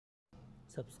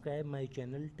Subscribe my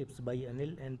channel Tips by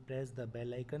Anil and press the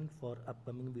bell icon for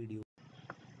upcoming videos.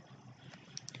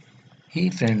 Hey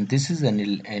friend, this is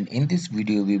Anil and in this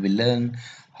video we will learn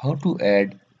how to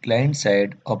add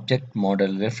client-side object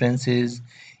model references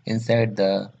inside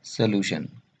the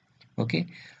solution. Okay,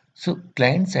 so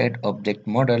client-side object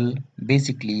model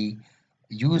basically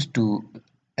used to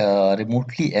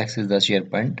remotely access the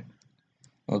SharePoint.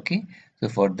 Okay, so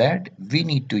for that we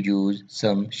need to use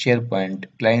some SharePoint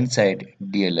client-side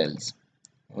DLLs.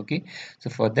 Okay, so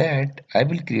for that I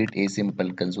will create a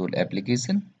simple console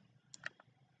application.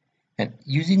 And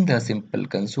using the simple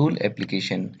console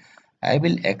application, I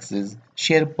will access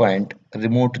SharePoint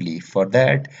remotely. For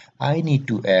that, I need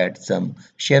to add some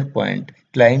SharePoint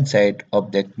client-side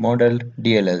object model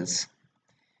DLLs.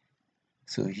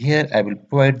 So here I will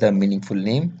provide the meaningful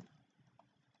name,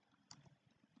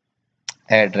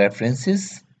 add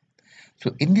references.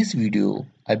 So in this video,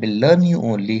 I will learn you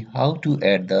only how to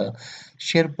add the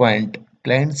SharePoint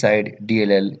client-side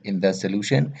DLL in the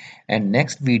solution, and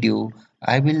next video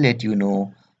I will let you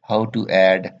know how to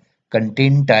add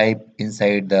content type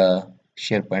inside the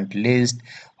SharePoint list,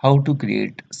 how to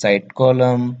create site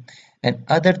column and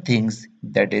other things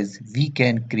that is we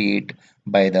can create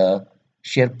by the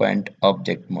SharePoint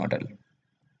object model.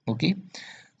 Okay,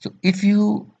 so if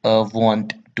you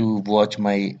want to watch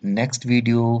my next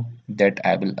video that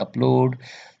I will upload,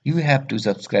 you have to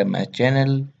subscribe my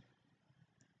channel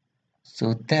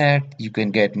so that you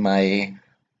can get my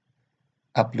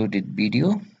uploaded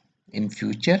video in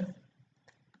future.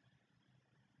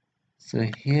 So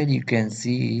here you can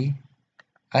see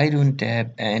I don't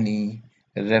have any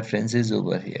references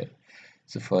over here.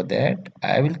 So for that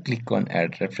I will click on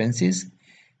add references,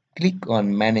 click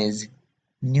on manage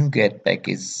NuGet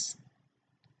package,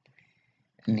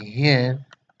 and here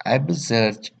I will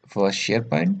search for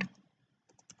SharePoint,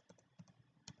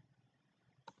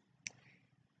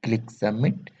 click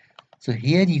submit. So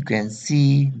here you can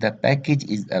see the package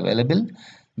is available.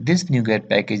 This NuGet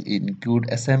package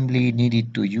include assembly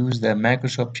needed to use the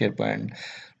Microsoft SharePoint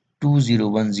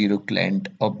 2010 client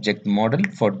object model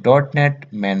for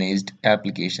 .NET managed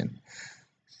application.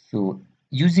 So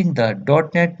using the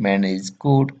 .NET managed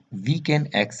code, we can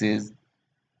access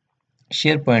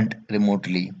SharePoint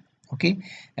remotely. Okay,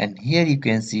 and here you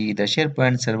can see the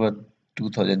SharePoint Server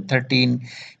 2013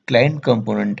 client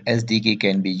component SDK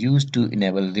can be used to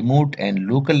enable remote and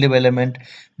local development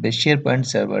with SharePoint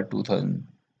Server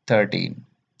 2013.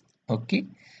 Okay,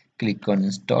 click on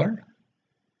install.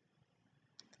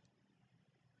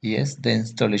 Yes, the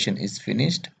installation is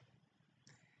finished.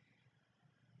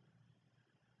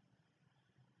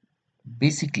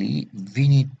 Basically, we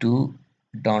need to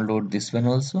download this one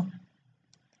also.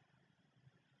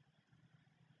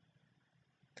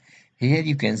 Here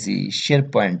you can see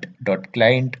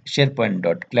SharePoint.client,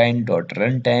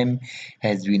 SharePoint.client.runtime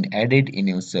has been added in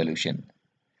your solution.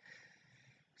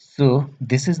 So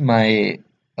this is my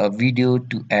video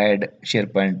to add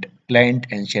SharePoint client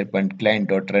and SharePoint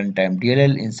client.runtime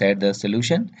DLL inside the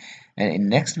solution. And in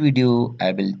next video,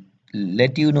 I will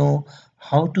let you know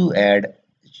how to add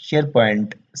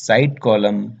SharePoint site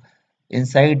column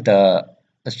inside the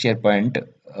SharePoint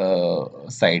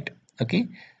site. Okay.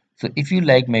 So if you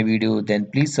like my video, then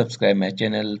please subscribe my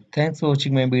channel. Thanks for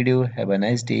watching my video. Have a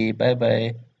nice day. Bye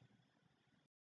bye.